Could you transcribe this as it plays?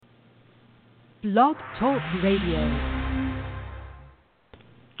Blog Talk Radio.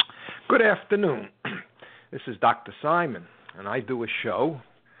 Good afternoon. This is Dr. Simon, and I do a show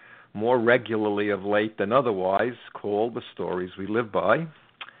more regularly of late than otherwise called The Stories We Live By.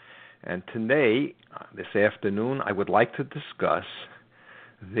 And today, this afternoon, I would like to discuss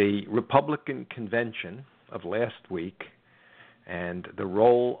the Republican convention of last week and the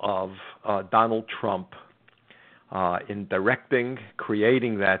role of Donald Trump in directing,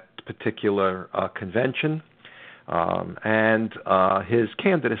 creating that particular convention, and his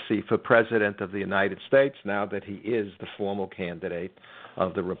candidacy for President of the United States now that he is the formal candidate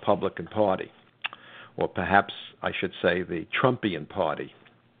of the Republican Party, or perhaps I should say the Trumpian Party,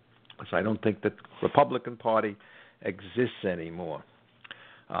 because I don't think the Republican Party exists anymore.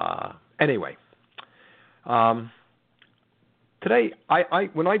 Anyway, today,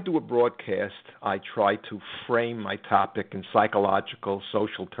 when I do a broadcast, I try to frame my topic in psychological,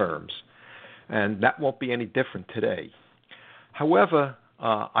 social terms, and that won't be any different today. However,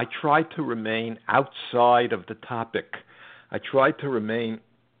 I try to remain outside of the topic. I try to remain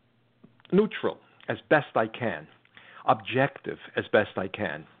neutral as best I can, objective as best I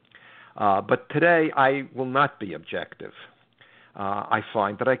can. But today, I will not be objective. I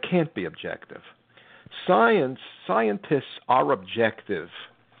find that I can't be objective. Scientists are objective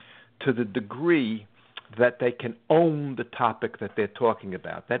to the degree that they can own the topic that they're talking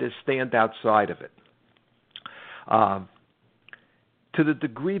about, that is, stand outside of it. To the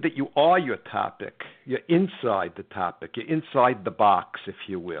degree that you are your topic, you're inside the topic, you're inside the box, if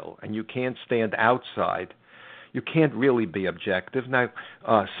you will, and you can't stand outside, you can't really be objective. Now,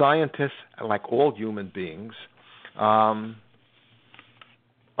 scientists, like all human beings, are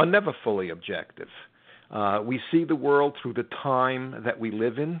never fully objective. We see the world through the time that we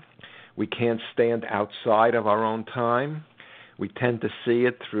live in. We can't stand outside of our own time. We tend to see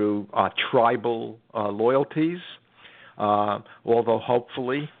it through tribal loyalties, although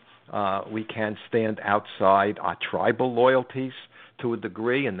hopefully we can stand outside our tribal loyalties to a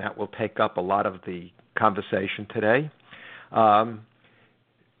degree, and that will take up a lot of the conversation today.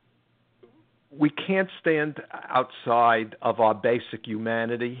 We can't stand outside of our basic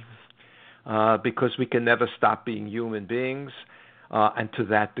humanity, because we can never stop being human beings, and to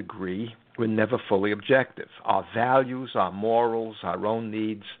that degree, we're never fully objective. Our values, our morals, our own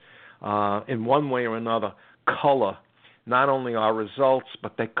needs, in one way or another, color not only our results,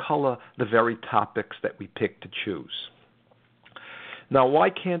 but they color the very topics that we pick to choose. Now, why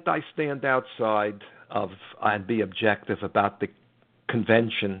can't I stand outside of and be objective about the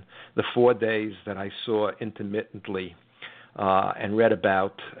convention, the 4 days that I saw intermittently and read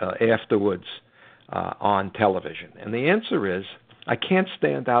about afterwards on television? And the answer is, I can't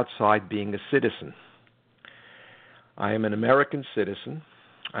stand outside being a citizen. I am an American citizen.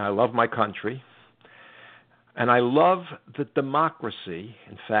 I love my country. And I love the democracy.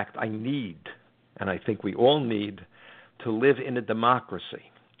 In fact, I need, and I think we all need, to live in a democracy.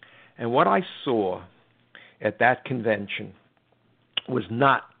 And what I saw at that convention was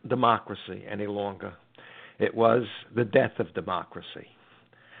not democracy any longer. It was the death of democracy.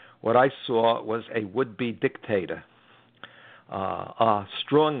 What I saw was a would-be dictator, a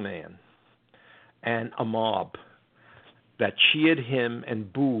strongman, and a mob that cheered him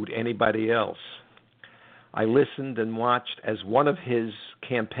and booed anybody else. I listened and watched as one of his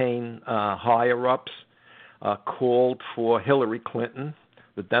campaign higher-ups called for Hillary Clinton,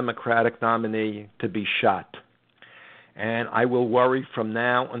 the Democratic nominee, to be shot. And I will worry from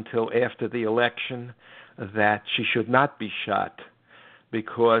now until after the election that she should not be shot,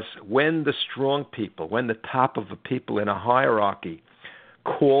 because when the strong people, when the top of the people in a hierarchy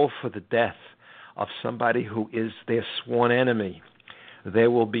call for the death of somebody who is their sworn enemy,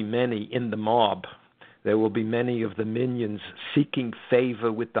 there will be many in the mob, there will be many of the minions seeking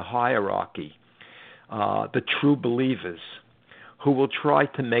favor with the hierarchy, the true believers, who will try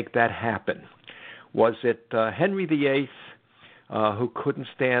to make that happen. Was it Henry VIII who couldn't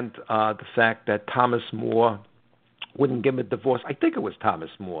stand the fact that Thomas More wouldn't give him a divorce? I think it was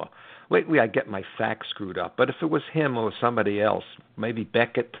Thomas More. Lately I get my facts screwed up, but if it was him or somebody else, maybe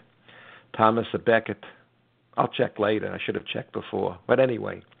Becket, Thomas or Becket, I'll check later. I should have checked before. But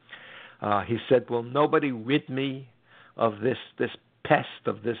anyway, he said, will nobody rid me of this pest,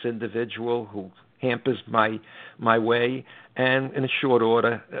 of this individual who hampers my way? And in a short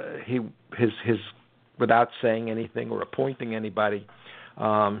order, his without saying anything or appointing anybody,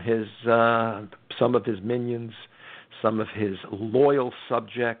 some of his minions, some of his loyal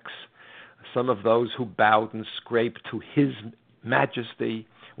subjects, some of those who bowed and scraped to his majesty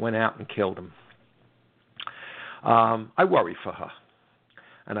went out and killed him. I worry for her.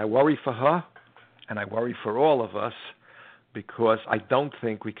 And I worry for her and I worry for all of us, because I don't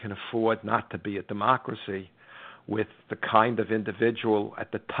think we can afford not to be a democracy with the kind of individual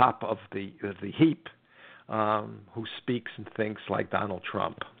at the top of the heap who speaks and thinks like Donald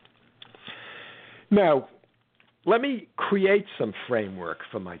Trump. Now, let me create some framework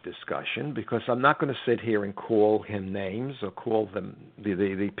for my discussion, because I'm not going to sit here and call him names or call them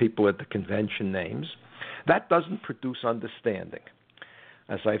the people at the convention names. That doesn't produce understanding.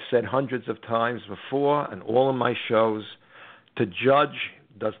 As I've said hundreds of times before in all of my shows, to judge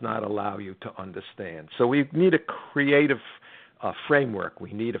does not allow you to understand. So we need a creative framework.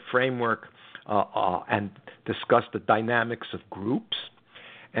 We need a framework and discuss the dynamics of groups,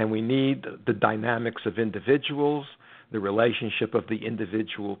 and we need the dynamics of individuals, the relationship of the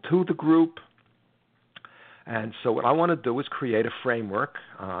individual to the group. And so what I want to do is create a framework.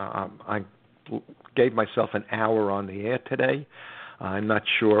 I gave myself an hour on the air today. I'm not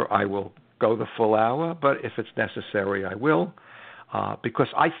sure I will go the full hour, but if it's necessary, I will, because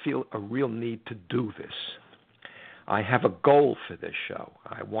I feel a real need to do this. I have a goal for this show.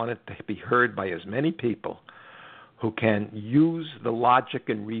 I want it to be heard by as many people who can use the logic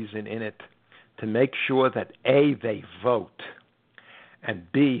and reason in it to make sure that A, they vote,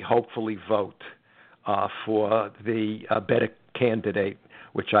 and B, hopefully vote for the better candidate,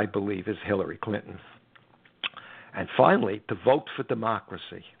 which I believe is Hillary Clinton. And finally, to vote for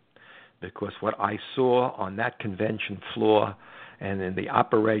democracy, because what I saw on that convention floor and in the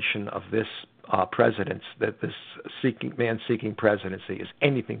operation of this president's, that this man seeking presidency is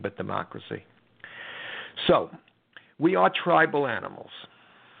anything but democracy. So, we are tribal animals.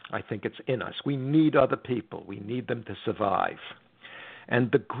 I think it's in us. We need other people. We need them to survive.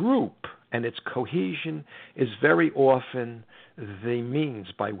 And the group and its cohesion is very often the means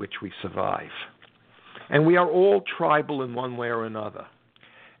by which we survive. And we are all tribal in one way or another.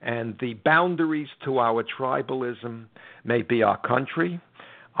 And the boundaries to our tribalism may be our country,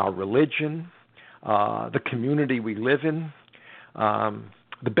 our religion, the community we live in,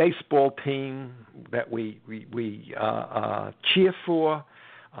 the baseball team that we cheer for.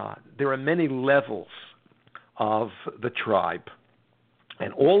 There are many levels of the tribe.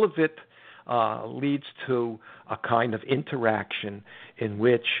 And all of it leads to a kind of interaction in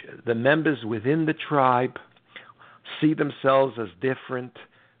which the members within the tribe see themselves as different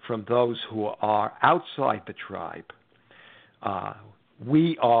from those who are outside the tribe.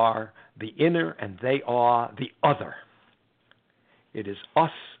 We are the inner and they are the other. It is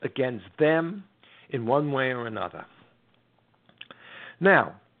us against them in one way or another.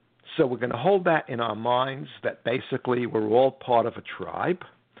 Now, so we're going to hold that in our minds, that basically we're all part of a tribe,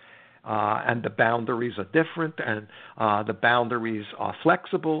 and the boundaries are different, and the boundaries are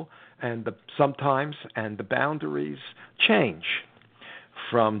flexible, and sometimes the boundaries change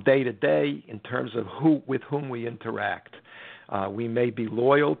from day to day in terms of with whom we interact. We may be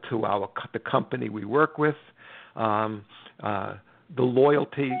loyal to the company we work with. The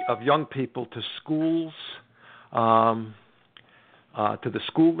loyalty of young people to schools, to the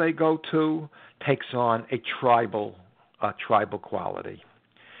school they go to, takes on a tribal quality.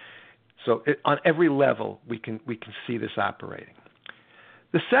 So on every level, we can see this operating.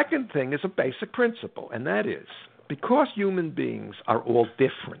 The second thing is a basic principle, and that is, because human beings are all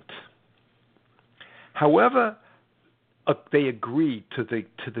different, however they agree to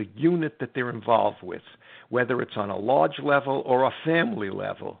the unit that they're involved with, whether it's on a large level or a family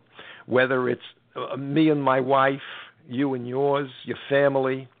level, whether it's me and my wife, you and yours, your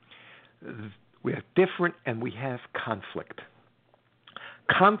family, we're different and we have conflict.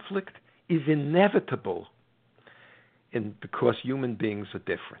 Conflict is inevitable because human beings are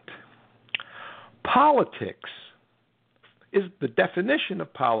different. Politics is the definition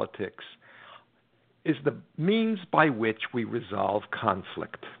of politics is the means by which we resolve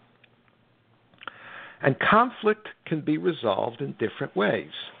conflict. And conflict can be resolved in different ways.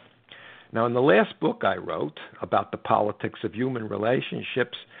 Now, in the last book I wrote about the politics of human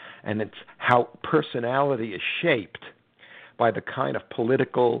relationships and it's how personality is shaped by the kind of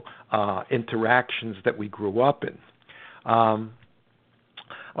political interactions that we grew up in,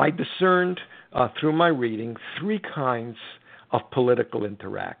 I discerned through my reading 3 kinds of political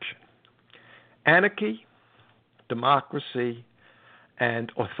interaction: anarchy, democracy,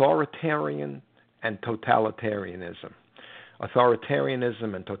 and authoritarian and totalitarianism.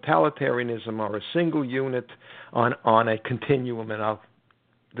 Authoritarianism and totalitarianism are a single unit on a continuum, and I'll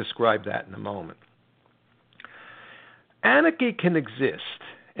describe that in a moment. Anarchy can exist,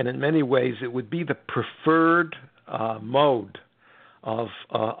 and in many ways it would be the preferred mode of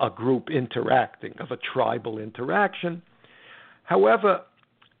a group interacting, of a tribal interaction. However,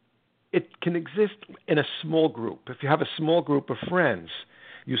 it can exist in a small group. If you have a small group of friends,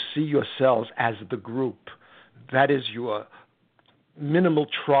 you see yourselves as the group. That is your minimal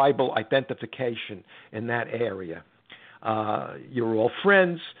tribal identification in that area. You're all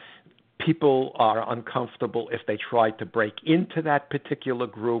friends. People are uncomfortable if they try to break into that particular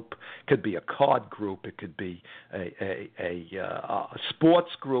group. It could be a card group. It could be a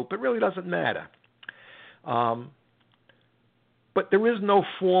sports group. It really doesn't matter. But there is no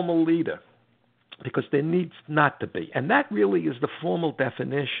formal leader because there needs not to be. And that really is the formal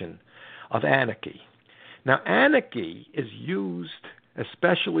definition of anarchy. Now, anarchy is used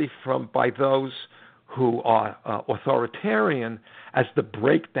especially by those who are authoritarian as the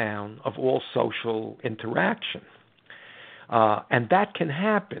breakdown of all social interaction. And that can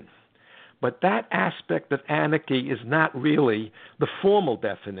happen. But that aspect of anarchy is not really the formal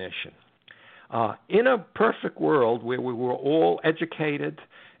definition. In a perfect world where we were all educated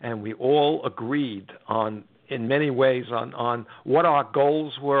and we all agreed in many ways on what our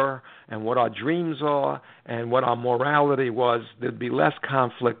goals were and what our dreams are and what our morality was, there'd be less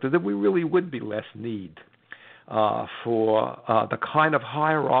conflict, and there really would be less need for the kind of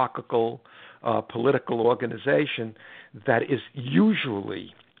hierarchical political organization that is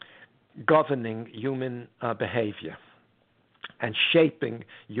usually governing human behavior and shaping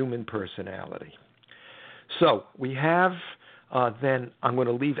human personality. So we have then, I'm going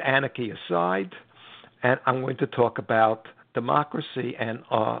to leave anarchy aside, and I'm going to talk about democracy and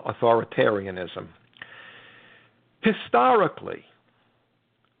authoritarianism. Historically,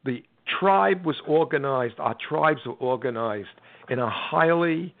 the tribe was organized, our tribes were organized in a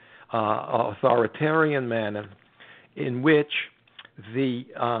highly authoritarian manner in which the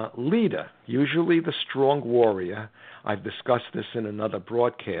leader, usually the strong warrior, I've discussed this in another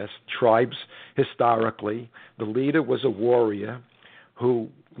broadcast, tribes historically, the leader was a warrior who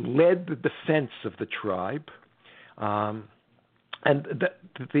led the defense of the tribe, and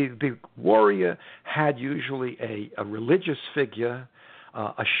the warrior had usually a religious figure,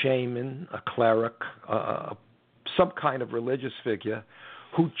 a shaman, a cleric, some kind of religious figure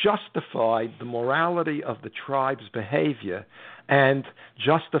who justified the morality of the tribe's behavior and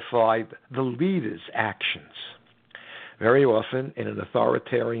justified the leader's actions. Very often in an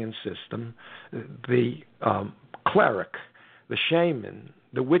authoritarian system, the cleric, the shaman,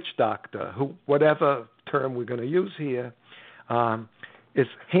 the witch doctor, whatever term we're going to use here, is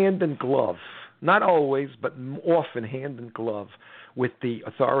hand in glove, not always, but often hand in glove with the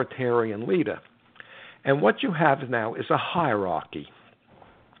authoritarian leader. And what you have now is a hierarchy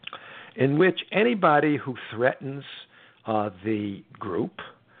in which anybody who threatens the group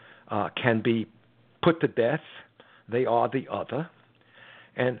can be put to death. They are the other.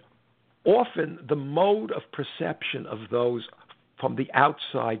 And often the mode of perception of those from the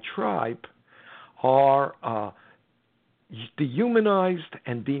outside tribe are dehumanized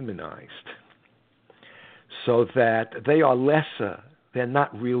and demonized, so that they are lesser. They're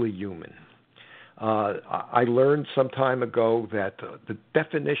not really human. I learned some time ago that the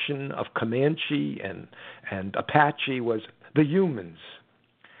definition of Comanche and Apache was the humans.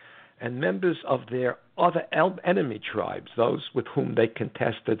 And members of their other enemy tribes, those with whom they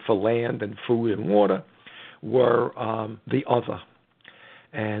contested for land and food and water, were the other.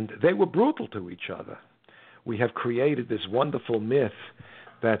 And they were brutal to each other. We have created this wonderful myth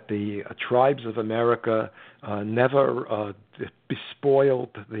that the tribes of America never bespoiled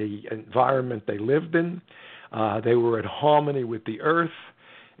the environment they lived in. They were in harmony with the earth,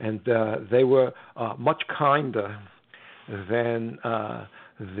 and they were much kinder than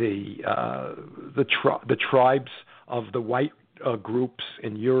the tribes of the white groups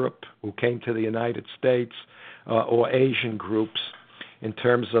in Europe who came to the United States, or Asian groups, in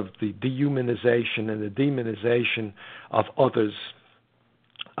terms of the dehumanization and the demonization of others.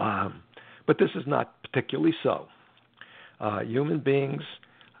 But this is not particularly so. Human beings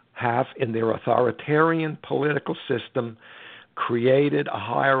have, in their authoritarian political system, created a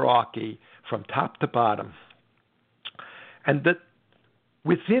hierarchy from top to bottom. And that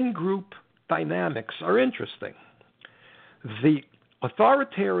within group dynamics are interesting. The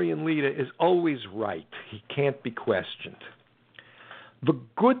authoritarian leader is always right. He can't be questioned. The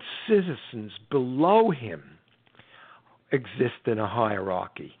good citizens below him exist in a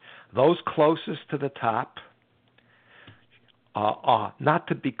hierarchy. Those closest to the top are not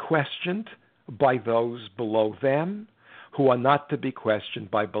to be questioned by those below them, who are not to be questioned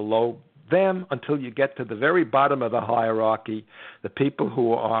by below them, until you get to the very bottom of the hierarchy, the people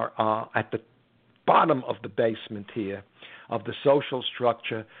who are at the bottom of the basement here, of the social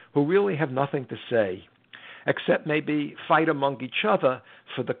structure, who really have nothing to say. except maybe fight among each other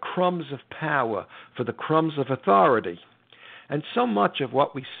for the crumbs of power, for the crumbs of authority. And so much of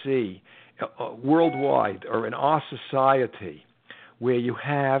what we see worldwide or in our society, where you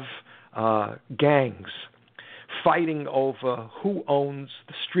have gangs fighting over who owns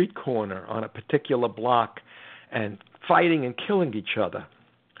the street corner on a particular block and fighting and killing each other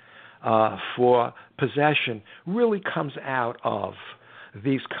for possession, really comes out of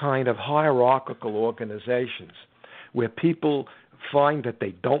these kind of hierarchical organizations where people find that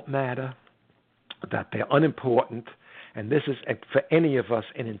they don't matter, that they're unimportant, and this is, for any of us,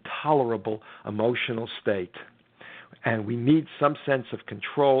 an intolerable emotional state. And we need some sense of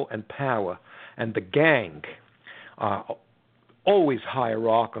control and power. And the gang are always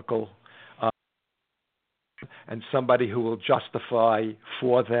hierarchical, and somebody who will justify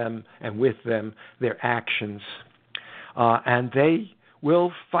for them and with them their actions. And they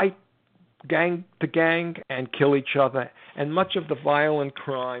will fight gang to gang and kill each other. And much of the violent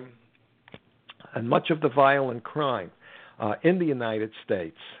crime in the United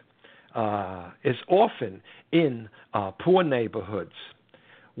States is often in poor neighborhoods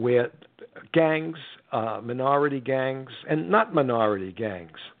where gangs, minority gangs, and not minority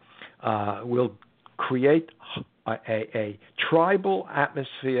gangs, will create a tribal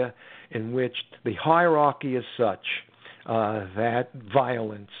atmosphere in which the hierarchy is such that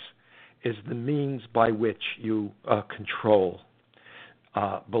violence is the means by which you control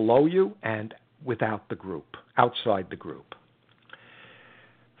below you and without the group, outside the group.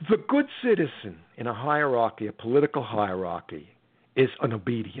 The good citizen in a hierarchy, a political hierarchy, is an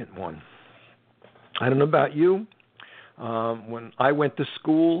obedient one. I don't know about you. When I went to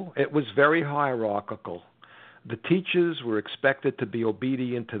school, it was very hierarchical. The teachers were expected to be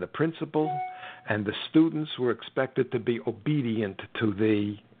obedient to the principal, and the students were expected to be obedient to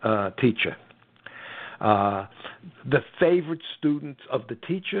the teacher. The favorite students of the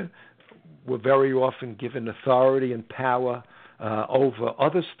teacher were very often given authority and power over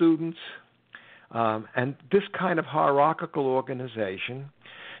other students. And this kind of hierarchical organization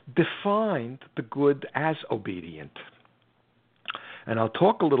defined the good as obedient. And I'll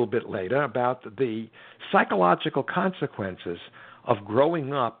talk a little bit later about the psychological consequences of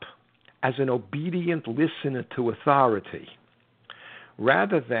growing up as an obedient listener to authority,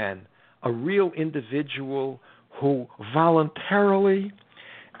 rather than a real individual who voluntarily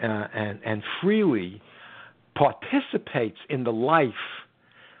and freely participates in the life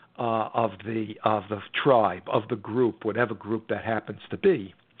of the tribe, of the group, whatever group that happens to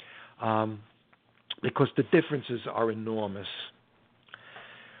be, because the differences are enormous.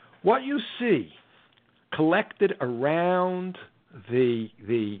 What you see collected around the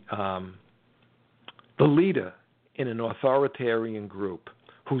leader in an authoritarian group,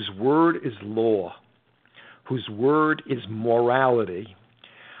 whose word is law, whose word is morality,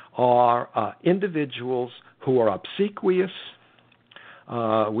 are individuals who are obsequious.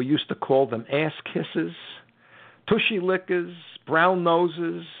 We used to call them ass kissers, tushy lickers, brown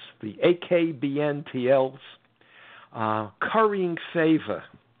noses, the AKBNTLs, currying favor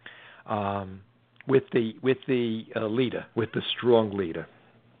with the leader, with the strong leader.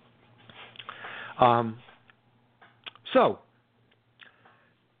 So,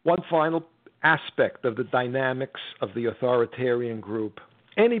 one final aspect of the dynamics of the authoritarian group: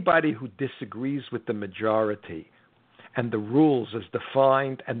 anybody who disagrees with the majority and the rules as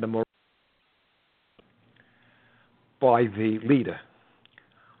defined and the morality by the leader,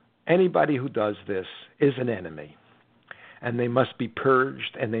 anybody who does this is an enemy, and they must be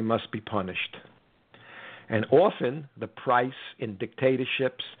purged and they must be punished. And often the price in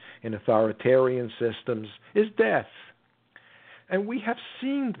dictatorships, in authoritarian systems, is death. And we have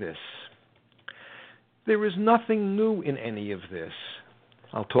seen this. There is nothing new in any of this.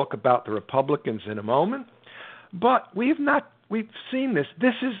 I'll talk about the Republicans in a moment, but we've seen this.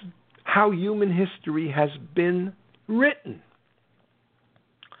 This is how human history has been written.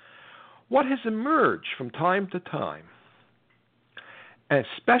 What has emerged from time to time,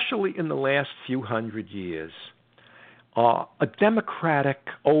 especially in the last few hundred years, are a democratic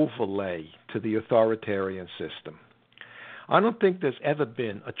overlay to the authoritarian system. I don't think there's ever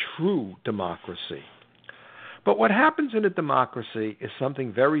been a true democracy. But what happens in a democracy is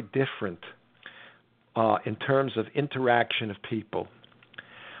something very different in terms of interaction of people.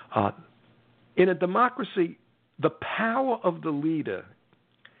 In a democracy, the power of the leader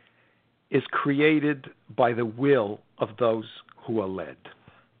is created by the will of those who are led.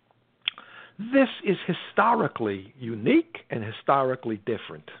 This is historically unique and historically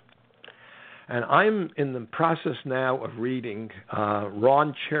different. And I'm in the process now of reading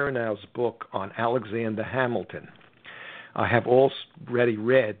Ron Chernow's book on Alexander Hamilton. I have already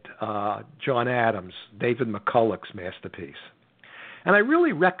read John Adams, David McCulloch's masterpiece. And I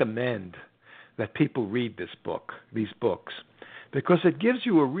really recommend that people read these books, because it gives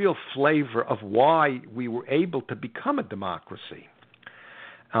you a real flavor of why we were able to become a democracy.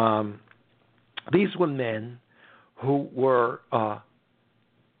 These were men who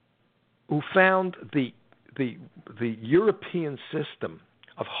found the European system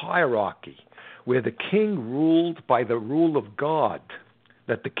of hierarchy, where the king ruled by the rule of God,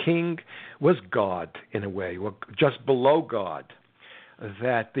 that the king was God in a way, or just below God,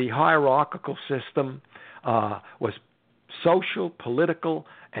 that the hierarchical system was social, political,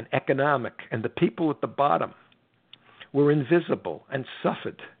 and economic, and the people at the bottom were invisible and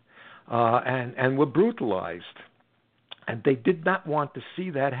suffered and were brutalized. And they did not want to see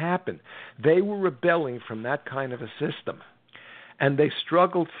that happen. They were rebelling from that kind of a system. And they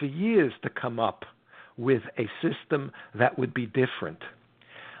struggled for years to come up with a system that would be different.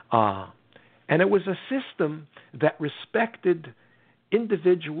 And it was a system that respected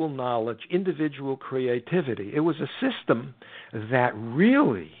individual knowledge, individual creativity. It was a system that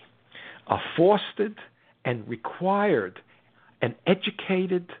really fostered and required an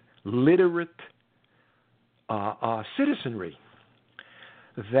educated, literate citizenry.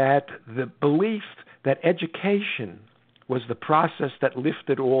 That the belief that education was the process that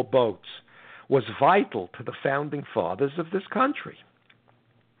lifted all boats was vital to the founding fathers of this country.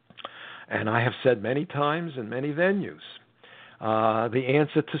 And I have said many times in many venues, the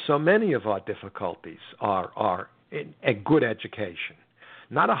answer to so many of our difficulties are a good education.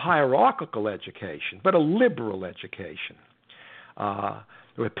 Not a hierarchical education, but a liberal education,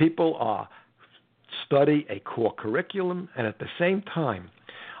 where people study a core curriculum and at the same time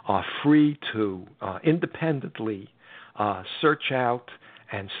are free to independently search out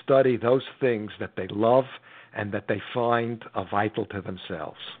and study those things that they love and that they find vital to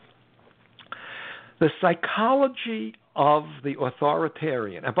themselves. The psychology of the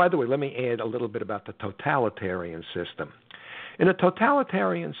authoritarian, and by the way, let me add a little bit about the totalitarian system. In a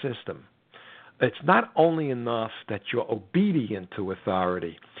totalitarian system, it's not only enough that you're obedient to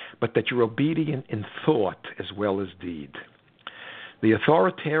authority, but that you're obedient in thought as well as deed. The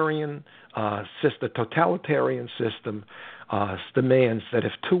totalitarian system demands that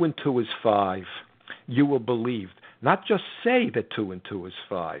if 2 and 2 is 5, you will believe. Not just say that 2 and 2 is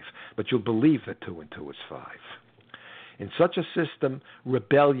 5, but you'll believe that 2 and 2 is 5. In such a system,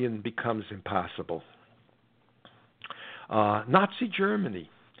 rebellion becomes impossible. Nazi Germany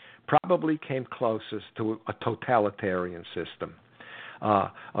probably came closest to a totalitarian system.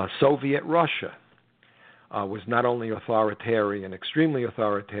 Soviet Russia was not only authoritarian, extremely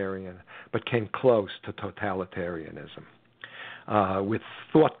authoritarian, but came close to totalitarianism with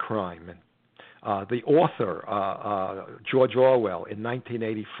thought crime. And the author, George Orwell, in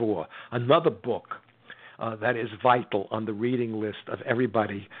 1984, another book that is vital on the reading list of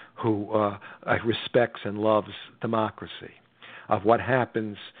everybody who respects and loves democracy, of what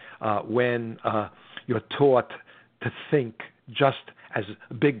happens when you're taught to think just as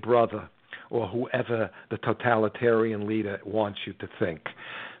Big Brother or whoever the totalitarian leader wants you to think,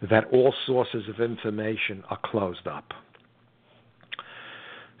 that all sources of information are closed up.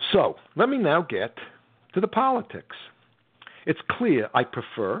 So let me now get to the politics. It's clear I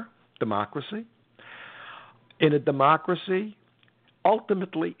prefer democracy. In a democracy,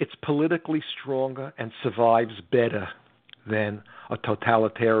 ultimately it's politically stronger and survives better than a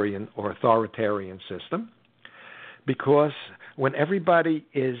totalitarian or authoritarian system, because when everybody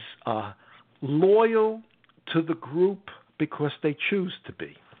is loyal to the group because they choose to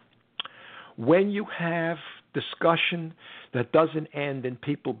be, when you have discussion that doesn't end in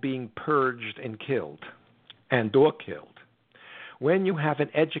people being purged and killed, when you have an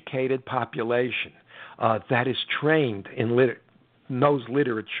educated population that is trained in knows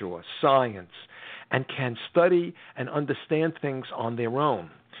literature, science, and can study and understand things on their own,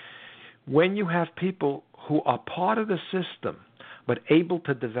 when you have people who are part of the system but able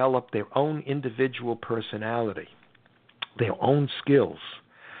to develop their own individual personality, their own skills,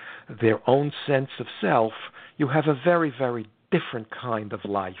 their own sense of self, you have a very, very different kind of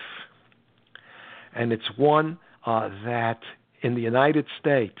life. And it's one that in the United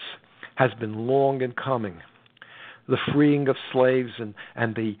States has been long in coming. The freeing of slaves and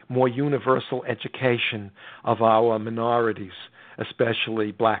the more universal education of our minorities,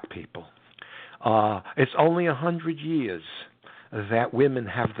 especially black people. It's only 100 years that women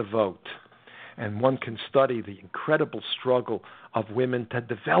have the vote. And one can study the incredible struggle of women to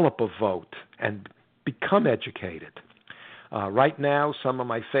develop a vote and become educated. Right now, some of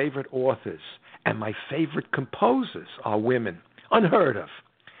my favorite authors and my favorite composers are women, unheard of,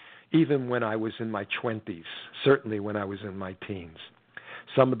 even when I was in my 20s, certainly when I was in my teens.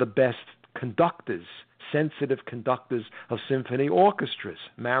 Some of the best conductors, sensitive conductors of symphony orchestras,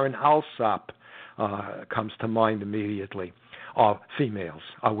 Marin Alsop comes to mind immediately, are females,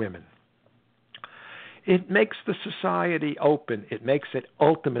 are women. It makes the society open. It makes it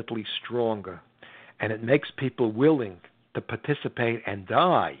ultimately stronger. And it makes people willing to participate and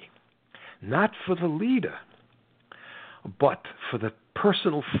die, not for the leader, but for the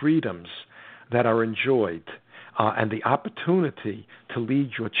personal freedoms that are enjoyed and the opportunity to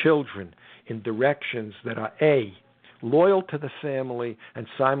lead your children in directions that are, A, loyal to the family and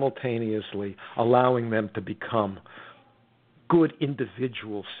simultaneously allowing them to become good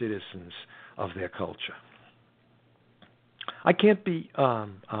individual citizens of their culture. I can't be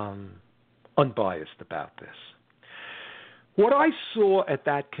unbiased about this. What I saw at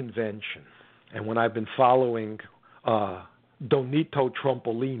that convention, and when I've been following Donito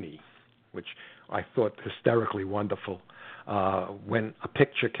Trompolini, which I thought hysterically wonderful, when a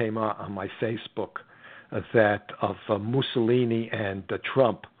picture came out on my Facebook of Mussolini and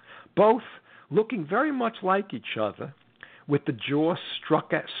Trump, both looking very much like each other, with the jaw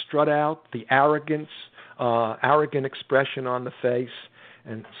strut out, the arrogant expression on the face,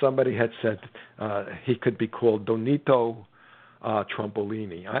 and somebody had said he could be called Donito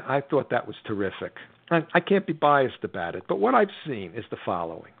Trompolini. I thought that was terrific. I can't be biased about it, but what I've seen is the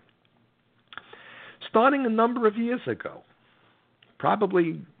following. Starting a number of years ago,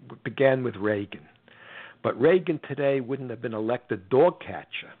 probably began with Reagan, but Reagan today wouldn't have been elected dog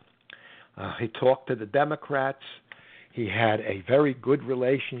catcher. He talked to the Democrats. He had a very good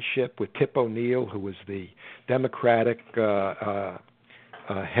relationship with Tip O'Neill, who was the Democratic head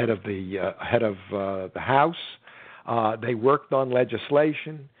of the House. They worked on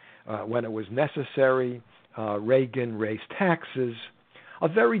legislation. When it was necessary, Reagan raised taxes. A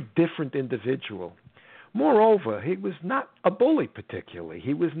very different individual. Moreover, he was not a bully particularly.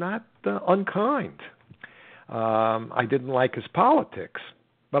 He was not unkind. I didn't like his politics,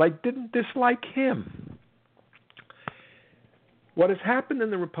 but I didn't dislike him. What has happened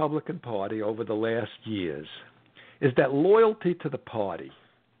in the Republican Party over the last years is that loyalty to the party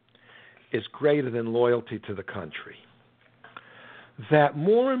is greater than loyalty to the country. That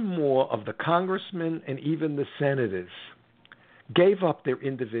more and more of the congressmen and even the senators gave up their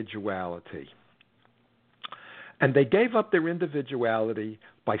individuality. And they gave up their individuality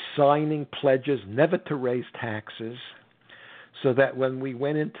by signing pledges never to raise taxes, so that when we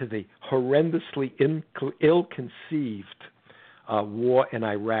went into the horrendously ill-conceived war in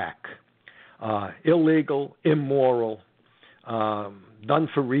Iraq, illegal, immoral, done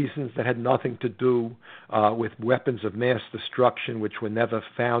for reasons that had nothing to do with weapons of mass destruction, which were never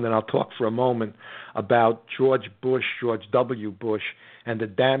found. And I'll talk for a moment about George W. Bush, and the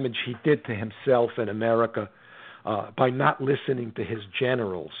damage he did to himself and America by not listening to his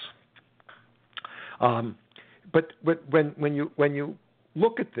generals. But when you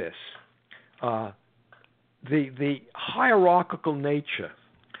look at this, the hierarchical nature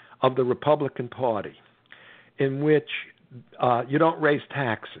of the Republican Party, in which you don't raise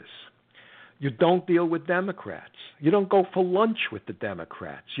taxes, you don't deal with Democrats, you don't go for lunch with the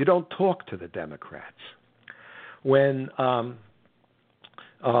Democrats, you don't talk to the Democrats. When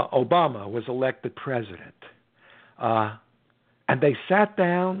Obama was elected president, and they sat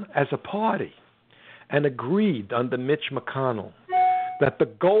down as a party and agreed under Mitch McConnell that the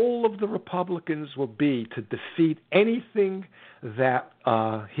goal of the Republicans will be to defeat anything that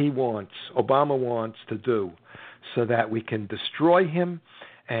Obama wants to do, so that we can destroy him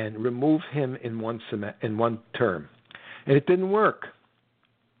and remove him in one term. And it didn't work.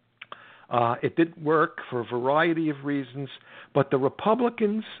 It didn't work for a variety of reasons, but the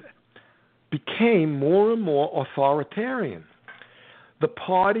Republicans became more and more authoritarian. The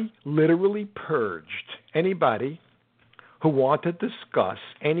party literally purged anybody who wanted to discuss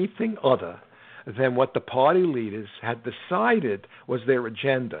anything other than what the party leaders had decided was their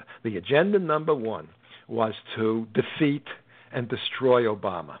agenda. The agenda number one was to defeat and destroy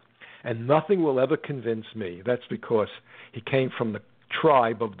Obama. And nothing will ever convince me that's because he came from the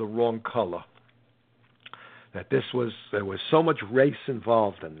tribe of the wrong color. That there was so much race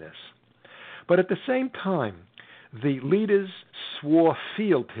involved in this. But at the same time, the leaders swore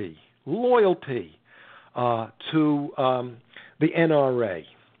fealty, loyalty to the NRA.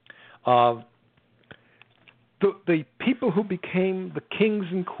 the people who became the kings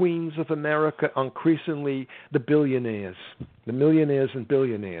and queens of America, increasingly the billionaires, the millionaires and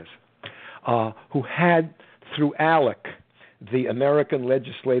billionaires, who had, through ALEC, the American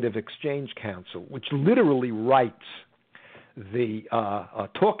Legislative Exchange Council, which literally writes the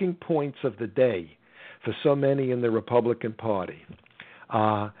talking points of the day for so many in the Republican Party,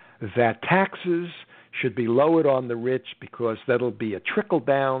 that taxes should be lowered on the rich because that'll be a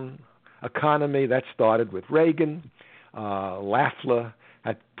trickle-down economy. That started with Reagan. Lafleur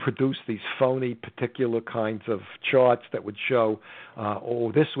had produced these phony particular kinds of charts that would show,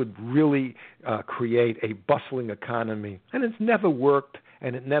 this would really create a bustling economy. And it's never worked,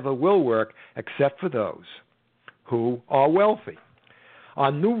 and it never will work, except for those who are wealthy.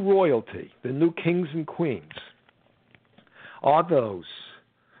 Our new royalty, the new kings and queens, are those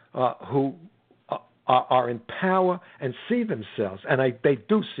who are in power and see themselves, and they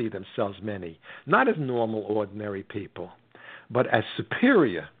do see themselves, many, not as normal, ordinary people, but as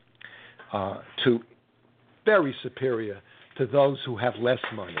superior very superior to those who have less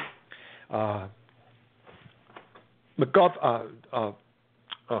money. Oh,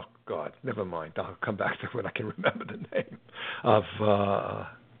 God, never mind. I'll come back to it when I can remember the name of.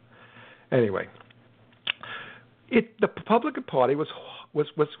 Anyway, the Republican Party was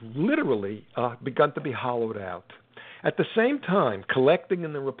literally begun to be hollowed out. At the same time, collecting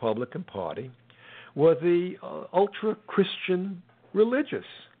in the Republican Party were the ultra-Christian religious,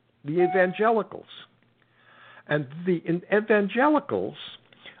 the evangelicals. And the evangelicals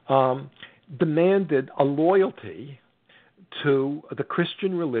demanded a loyalty to the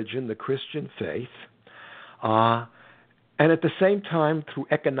Christian religion, the Christian faith, and at the same time, through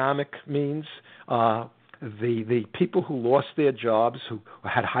economic means, the people who lost their jobs, who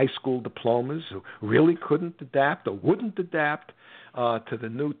had high school diplomas, who really couldn't adapt or wouldn't adapt to the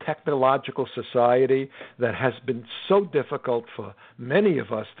new technological society that has been so difficult for many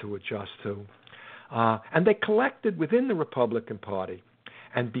of us to adjust to. And they collected within the Republican Party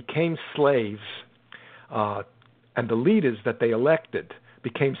and became slaves, and the leaders that they elected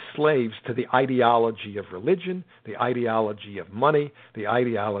became slaves to the ideology of religion, the ideology of money, the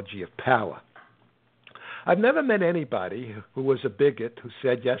ideology of power. I've never met anybody who was a bigot who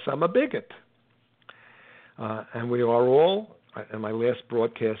said, yes, I'm a bigot. And we are all, in my last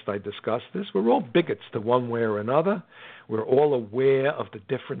broadcast I discussed this, we're all bigots to one way or another. We're all aware of the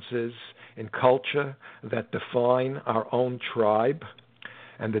differences in culture that define our own tribe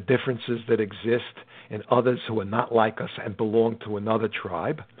and the differences that exist in others who are not like us and belong to another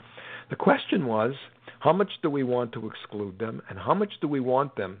tribe. The question was, how much do we want to exclude them, and how much do we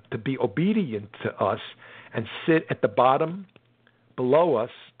want them to be obedient to us and sit at the bottom below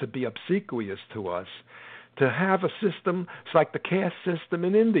us, to be obsequious to us, to have a system it's like the caste system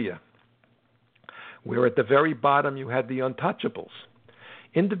in India, where at the very bottom you had the untouchables,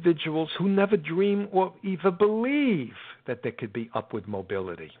 individuals who never dream or even believe that there could be upward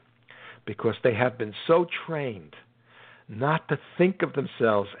mobility, because they have been so trained not to think of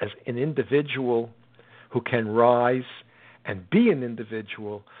themselves as an individual who can rise and be an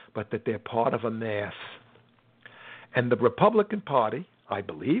individual, but that they're part of a mass. And the Republican Party, I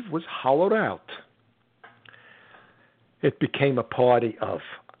believe, was hollowed out. It became a party of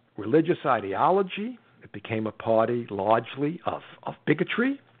religious ideology. It became a party largely of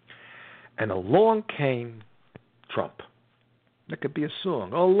bigotry. And along came Trump. There could be a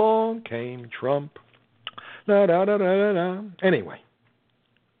song. Along came Trump. Da, da, da, da, da. Anyway,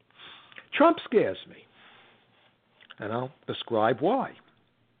 Trump scares me. And I'll describe why.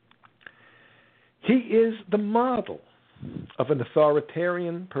 He is the model of an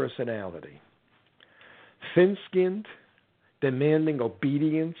authoritarian personality, thin-skinned, demanding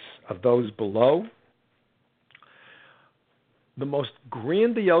obedience of those below, the most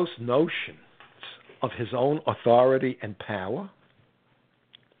grandiose notions of his own authority and power,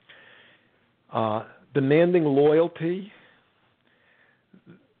 demanding loyalty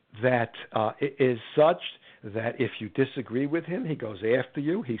that is such that if you disagree with him, he goes after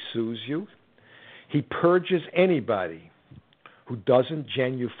you, he sues you. He purges anybody who doesn't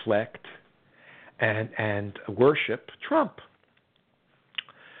genuflect and worship Trump.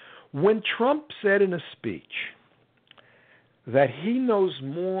 When Trump said in a speech that he knows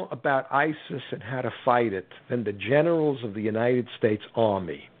more about ISIS and how to fight it than the generals of the United States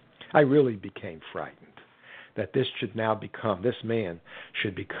Army, I really became frightened that this man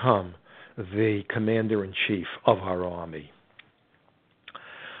should become the commander-in-chief of our army.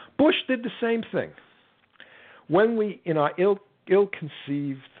 Bush did the same thing. When we, in our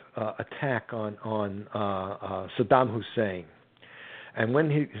ill-conceived attack on Saddam Hussein, and when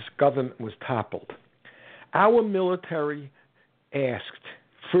his government was toppled, Our military asked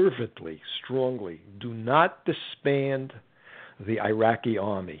fervently, strongly, do not disband the Iraqi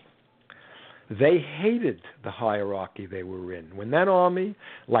army. They hated the hierarchy they were in. When that army,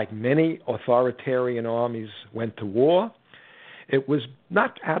 like many authoritarian armies, went to war, it was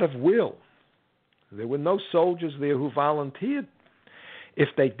not out of will. There were no soldiers there who volunteered. If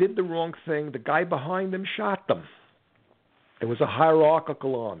they did the wrong thing, the guy behind them shot them. It was a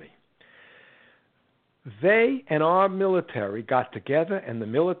hierarchical army. They and our military got together, and the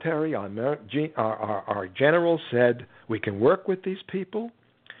military, our generals said, we can work with these people.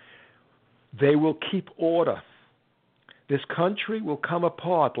 They will keep order. This country will come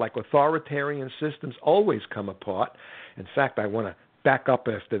apart like authoritarian systems always come apart. In fact, I want to back up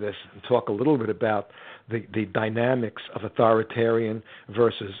after this and talk a little bit about the dynamics of authoritarian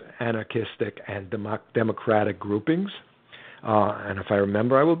versus anarchistic and democratic groupings. And if I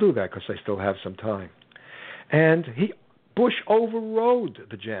remember, I will do that because I still have some time. And Bush overrode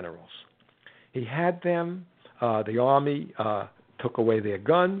the generals. He had them, the army took away their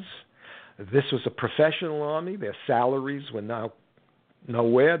guns. This was a professional army. Their salaries were now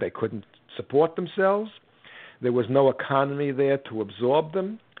nowhere. They couldn't support themselves. There was no economy there to absorb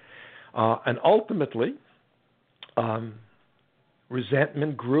them. And ultimately,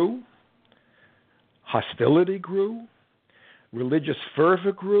 resentment grew, hostility grew, religious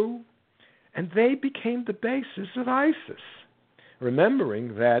fervor grew, and they became the basis of ISIS.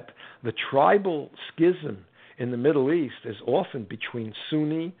 Remembering that the tribal schism in the Middle East is often between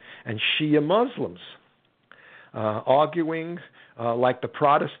Sunni and Shia Muslims, arguing like the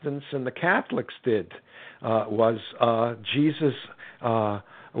Protestants and the Catholics did. Was Jesus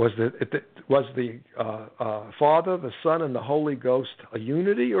was the Father, the Son, and the Holy Ghost a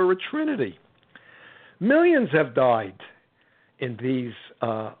unity or a trinity? Millions have died in these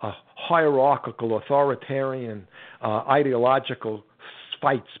hierarchical, authoritarian, ideological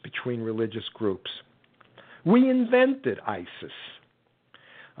fights between religious groups. We invented ISIS.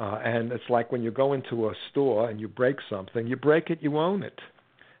 And it's like when you go into a store and you break something, you break it, you own it.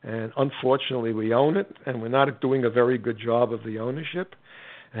 And unfortunately, we own it, and we're not doing a very good job of the ownership,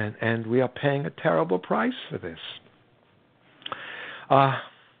 and we are paying a terrible price for this.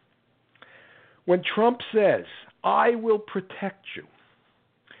 When Trump says, I will protect you,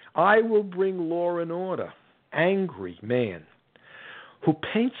 I will bring law and order, angry man who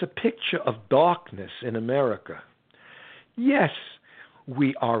paints a picture of darkness in America. Yes,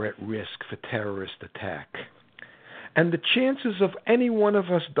 we are at risk for terrorist attack. And the chances of any one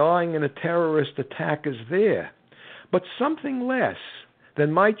of us dying in a terrorist attack is there, but something less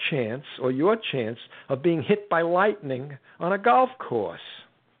than my chance or your chance of being hit by lightning on a golf course.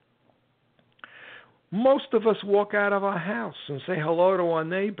 Most of us walk out of our house and say hello to our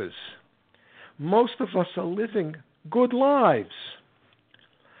neighbors. Most of us are living good lives.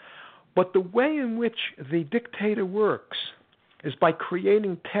 But the way in which the dictator works is by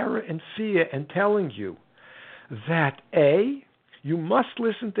creating terror and fear and telling you that, A, you must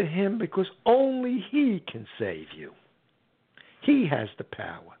listen to him because only he can save you. He has the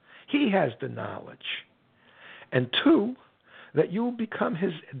power. He has the knowledge. And 2, that you will become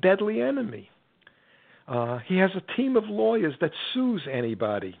his deadly enemy. He has a team of lawyers that sues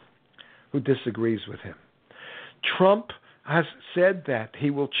anybody who disagrees with him. Trump has said that he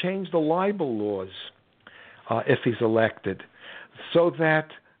will change the libel laws if he's elected so that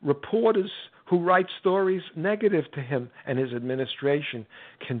reporters who write stories negative to him and his administration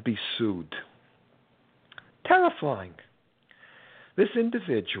can be sued. Terrifying. This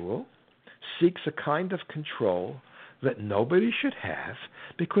individual seeks a kind of control that nobody should have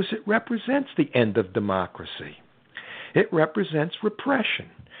because it represents the end of democracy. It represents repression.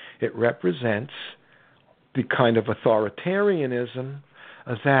 It represents the kind of authoritarianism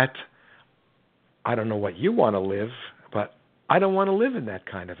that I don't know what you want to live, but I don't want to live in that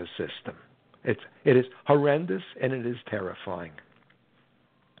kind of a system. It is horrendous and it is terrifying.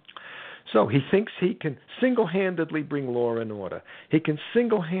 So he thinks he can single-handedly bring law and order. He can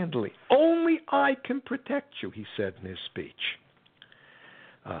single-handedly, only I can protect you, he said in his speech.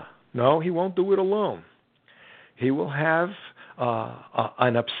 No, he won't do it alone. He will have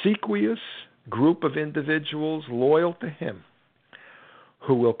an obsequious group of individuals loyal to him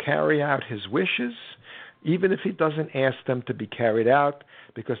who will carry out his wishes, even if he doesn't ask them to be carried out,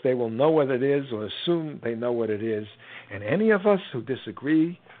 because they will know what it is or assume they know what it is. And any of us who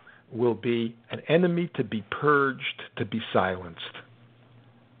disagree will be an enemy to be purged, to be silenced.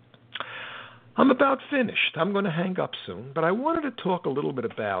 I'm about finished. I'm going to hang up soon, but I wanted to talk a little bit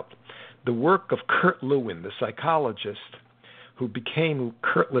about the work of Kurt Lewin, the psychologist who became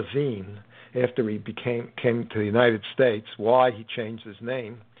Kurt Lewin after he came to the United States, why he changed his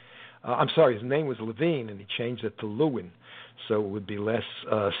name. His name was Levine, and he changed it to Lewin, so it would be less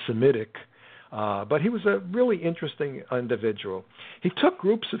Semitic. But he was a really interesting individual. He took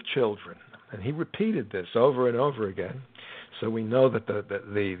groups of children, and he repeated this over and over again, so we know that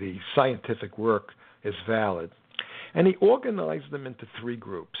the scientific work is valid. And he organized them into three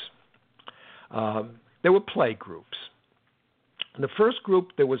groups. There were play groups. In the first group,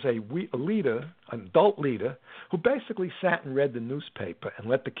 there was a leader, an adult leader, who basically sat and read the newspaper and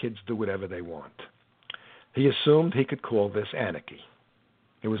let the kids do whatever they want. He assumed he could call this anarchy.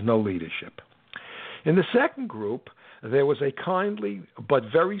 There was no leadership. In the second group, there was a kindly but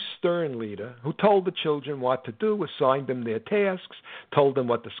very stern leader who told the children what to do, assigned them their tasks, told them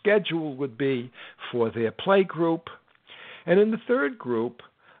what the schedule would be for their play group. And in the third group,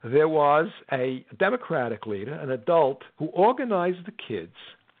 there was a democratic leader, an adult, who organized the kids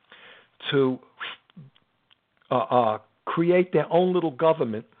to create their own little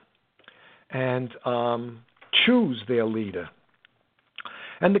government and choose their leader.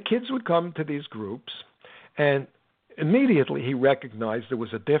 And the kids would come to these groups, and immediately he recognized there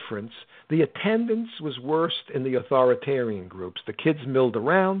was a difference. The attendance was worst in the authoritarian groups. The kids milled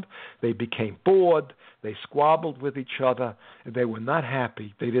around, they became bored, they squabbled with each other, and they were not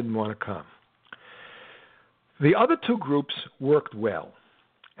happy. They didn't want to come. The other two groups worked well,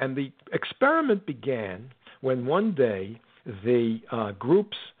 and the experiment began when one day the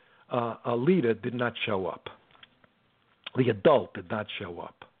group's leader did not show up. The adult did not show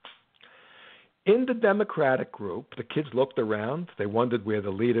up. In the Democratic group, the kids looked around. They wondered where the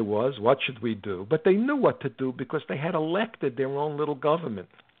leader was. What should we do? But they knew what to do because they had elected their own little government.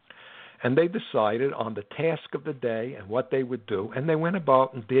 And they decided on the task of the day and what they would do, and they went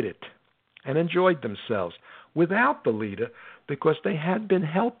about and did it and enjoyed themselves without the leader because they had been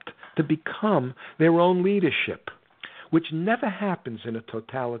helped to become their own leadership, which never happens in a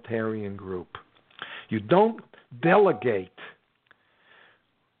totalitarian group. You don't delegate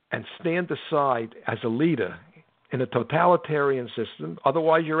and stand aside as a leader in a totalitarian system,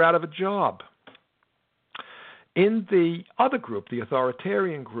 otherwise you're out of a job. In the other group, the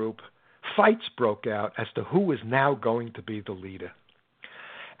authoritarian group, fights broke out as to who is now going to be the leader.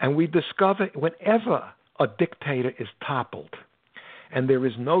 And we discover whenever a dictator is toppled and there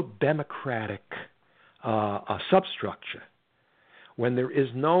is no democratic substructure, when there is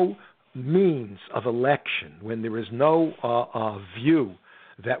no means of election, when there is no view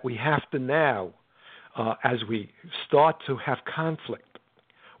that we have to now, as we start to have conflict,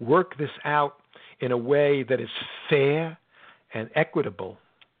 work this out in a way that is fair and equitable,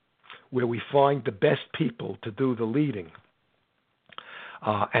 where we find the best people to do the leading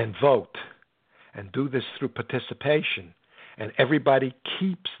and vote and do this through participation, and everybody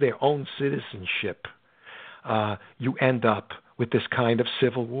keeps their own citizenship, you end up with this kind of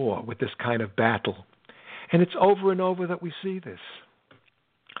civil war, with this kind of battle. And it's over and over that we see this.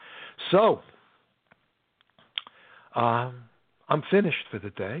 So, I'm finished for the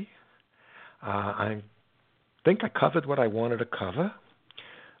day. I think I covered what I wanted to cover.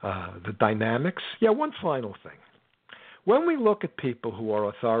 The dynamics. Yeah, one final thing. When we look at people who are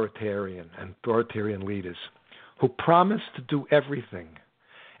authoritarian leaders, who promise to do everything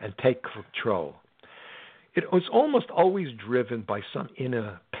and take control, it was almost always driven by some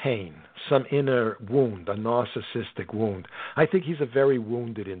inner pain, some inner wound, a narcissistic wound. I think he's a very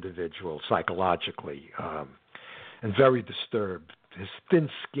wounded individual psychologically and very disturbed. His thin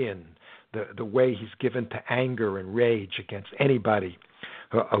skin, the way he's given to anger and rage against anybody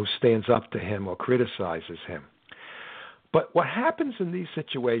who stands up to him or criticizes him. But what happens in these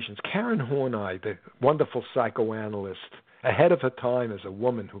situations, Karen Horney, the wonderful psychoanalyst, ahead of her time as a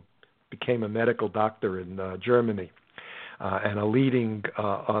woman who became a medical doctor in Germany and a leading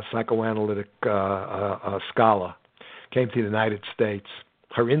psychoanalytic scholar, came to the United States.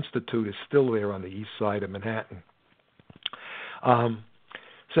 Her institute is still there on the east side of Manhattan.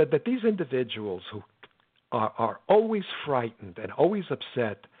 Said that these individuals who are always frightened and always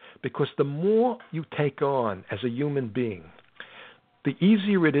upset because the more you take on as a human being, the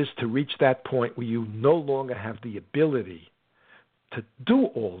easier it is to reach that point where you no longer have the ability to do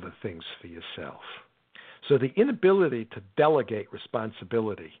all the things for yourself. So the inability to delegate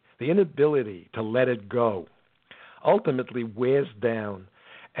responsibility, the inability to let it go, ultimately wears down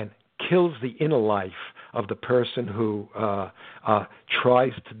and kills the inner life of the person who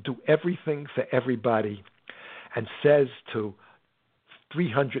tries to do everything for everybody and says to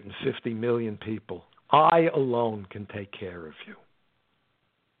 350 million people, I alone can take care of you.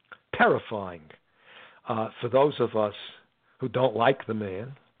 Terrifying for those of us who don't like the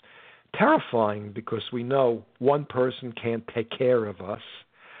man. Terrifying because we know one person can't take care of us.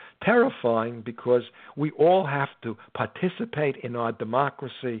 Terrifying because we all have to participate in our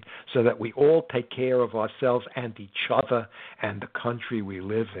democracy so that we all take care of ourselves and each other and the country we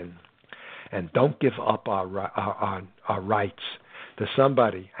live in. And don't give up our rights to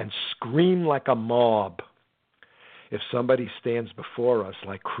somebody and scream like a mob if somebody stands before us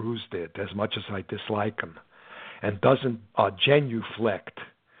like Cruz did, as much as I dislike him, and doesn't genuflect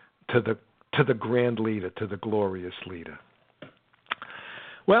to the grand leader, to the glorious leader.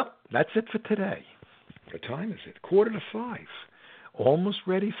 Well, that's it for today. What time is it? 4:45. Almost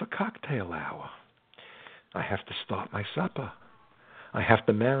ready for cocktail hour. I have to start my supper. I have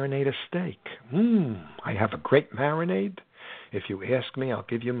to marinate a steak. I have a great marinade. If you ask me, I'll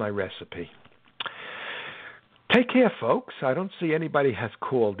give you my recipe. Take care, folks. I don't see anybody has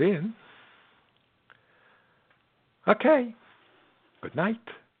called in. Okay. Good night,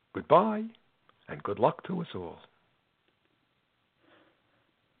 goodbye, and good luck to us all.